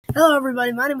Hello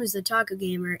everybody, my name is the Taco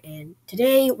Gamer, and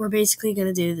today we're basically going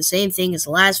to do the same thing as the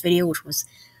last video, which was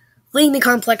Fleeing the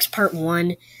Complex Part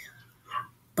 1.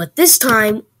 But this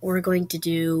time, we're going to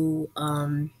do,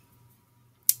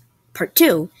 Part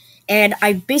 2. And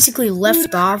I basically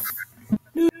left off,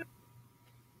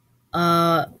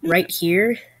 right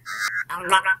here.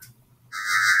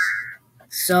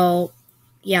 So,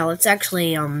 yeah, let's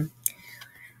actually, I'm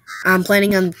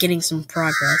planning on getting some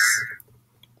progress.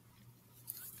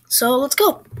 So let's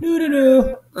go.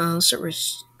 Start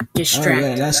distract. Oh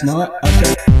yeah, that's not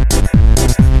okay.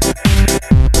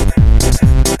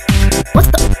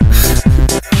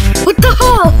 What the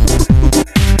hell?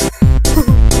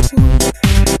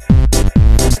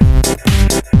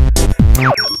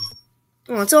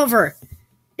 Oh, it's over.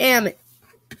 Damn it.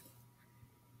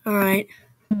 Alright.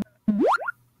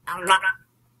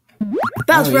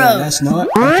 Bounce Oh Road. yeah, that's not.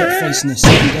 I kept facing the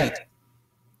same deck.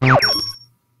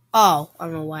 Oh, I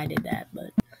don't know why I did that, but...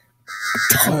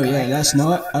 Oh yeah, that's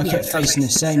not. I kept facing the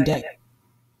same deck.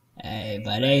 Hey,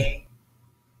 buddy.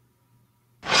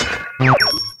 Yeah,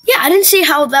 I didn't see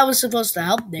how that was supposed to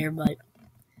help there, but...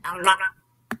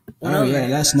 Oh yeah,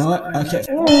 that's not. I kept...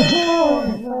 Oh,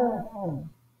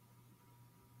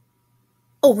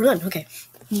 we're done, okay.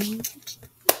 If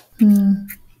That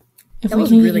we was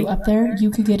can get really- you up there, you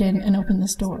could get in and open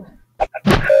this door.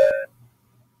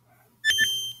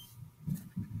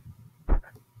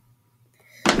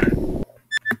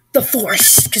 The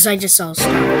Force, because I just saw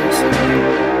Star Wars.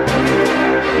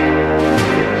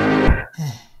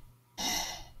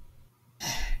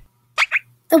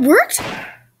 That worked?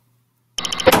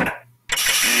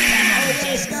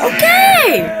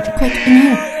 Okay! Quick, in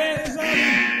here.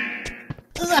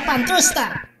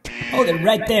 Hold it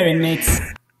right there, inmates.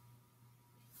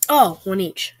 Oh, one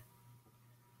each.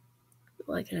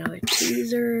 Well, I can have a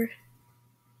teaser.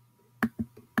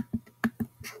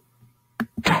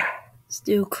 Let's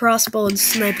do crossbow and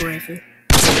sniper rifle.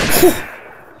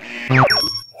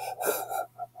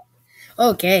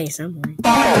 Okay, something.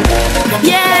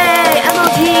 Yay!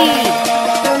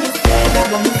 MLG!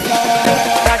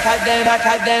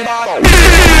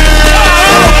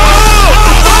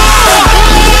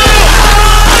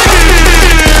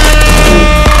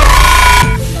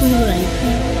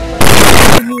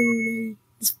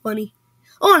 It's funny.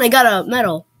 Oh, and I got a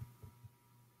medal.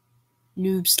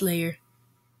 Noob Slayer.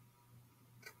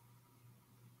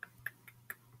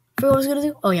 Forgot what I was gonna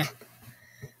do? Oh, yeah.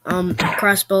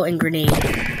 Crossbow and grenade. Ow.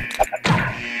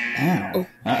 Oh.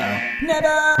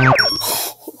 Uh-oh.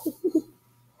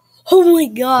 Oh my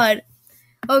god.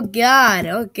 Oh god,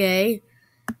 okay.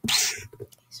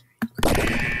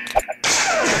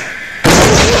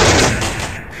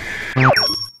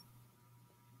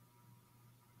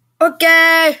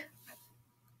 Okay.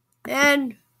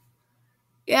 And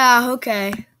yeah,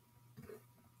 okay.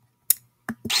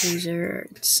 These are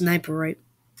sniper rifle.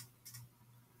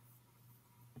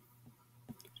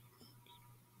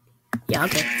 Yeah,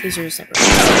 okay. These are separate.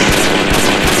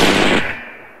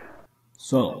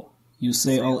 So, you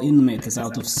say all inmate is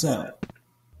out of cell.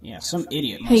 Yeah, some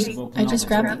idiot must Hey, have opened I all just the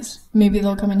grabbed traps. these. Maybe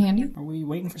they'll come in handy. Are we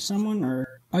waiting for someone,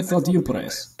 or... I thought you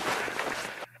press.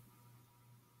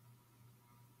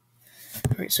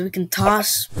 Alright, so we can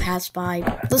toss, pass by.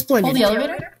 Let's blend Hold in. the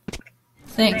elevator.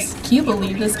 Thanks. Can you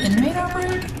believe this inmate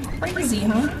operated? Crazy,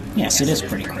 huh? Yes, it is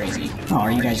pretty crazy. Oh,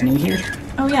 are you guys new here?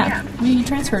 Oh yeah, we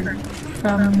transferred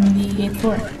from the 8th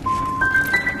floor.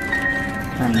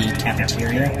 From the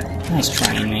cafeteria? Nice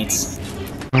try, inmates.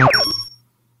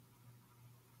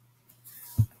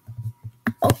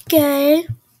 Okay.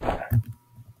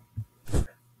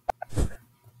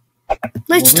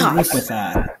 Let's We'll toss. work with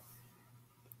that.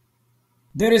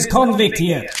 There is convict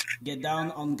here. Get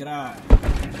down on ground.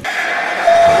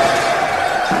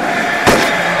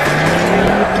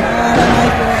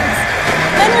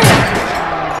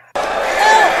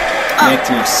 Back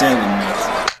to your cell,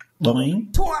 inmates. Boing.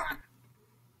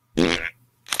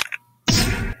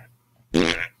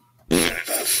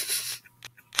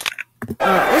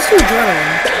 Let's do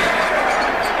adrenaline.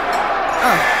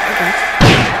 Oh, okay.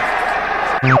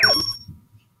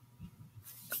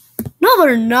 No,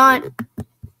 they're not.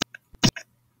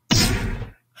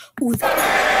 Ooh,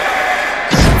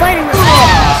 fighting with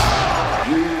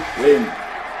You win.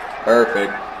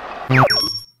 Perfect.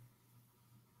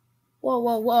 Whoa,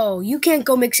 whoa, whoa. You can't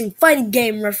go mixing fighting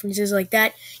game references like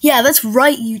that. Yeah, that's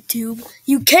right, YouTube.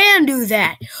 You can do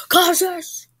that. 'Cause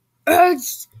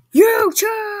it's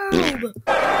YouTube!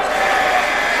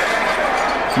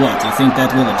 What, you think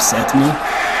that will upset me?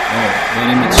 Oh,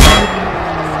 very much.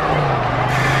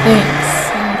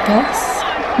 Thanks, I guess.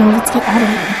 Now let's get out of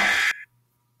here.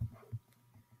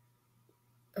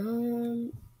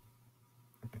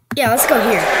 Yeah, let's go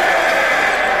here.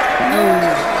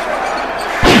 Oh.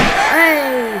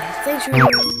 Hey, thanks for...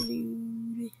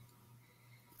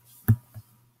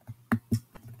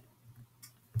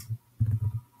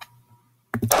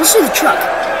 Let's do the truck.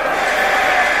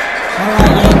 Alright,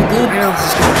 yeah, we did. I know this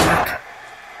is gonna work.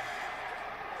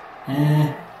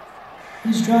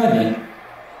 Who's driving?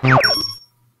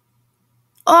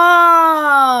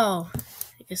 Oh!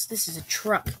 I guess this is a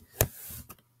truck.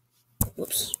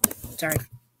 Whoops. Sorry.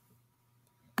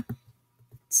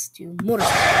 Let's do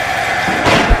motorcycle.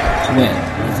 Well,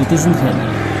 if it isn't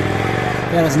Henry,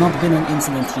 there has not been an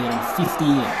incident here in 50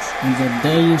 years, and the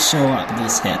day you show up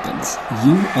this happens.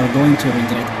 You are going to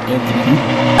regret everything.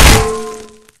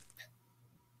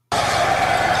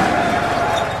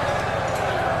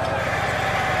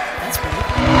 That's weird.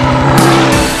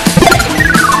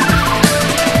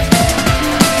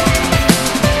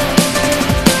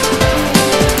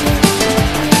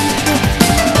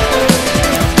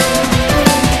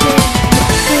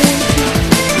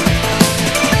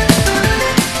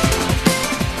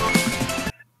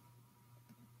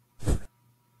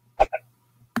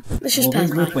 Let's just Will pass this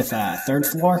by. group with third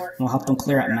floor? We'll help them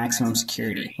clear out maximum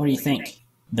security. What do you think?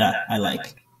 That I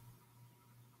like.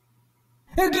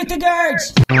 Who get the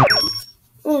guards?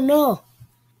 Oh no.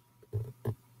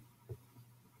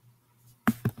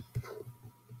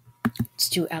 Let's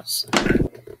do outside.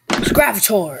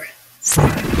 Scravator.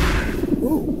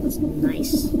 Ooh, that's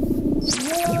nice.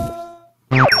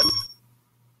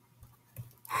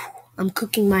 I'm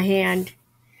cooking my hand.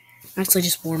 I'm actually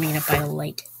just warming it up by the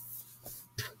light.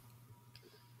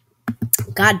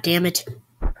 God damn it.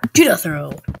 Judo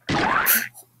throw.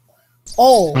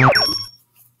 Oh.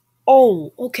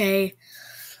 Oh, okay.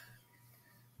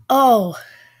 Oh.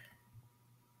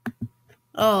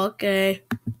 Oh, okay.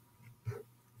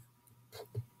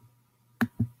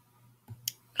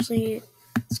 Actually,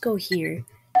 let's go here.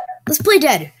 Let's play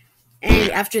dead.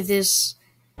 And after this,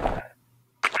 I'm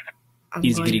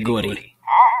He's going- Grigori.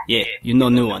 Yeah, you know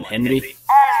new one, Henry.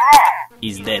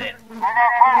 He's dead.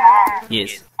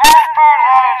 Yes.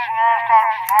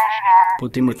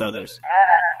 Put him with others.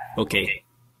 Okay.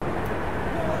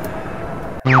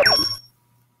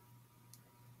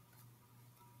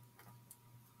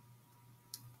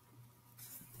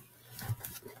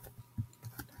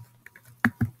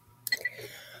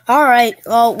 Alright,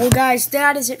 well guys,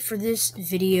 that is it for this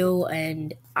video,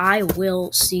 and I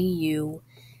will see you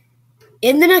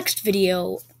in the next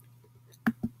video.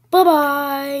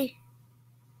 Bye-bye!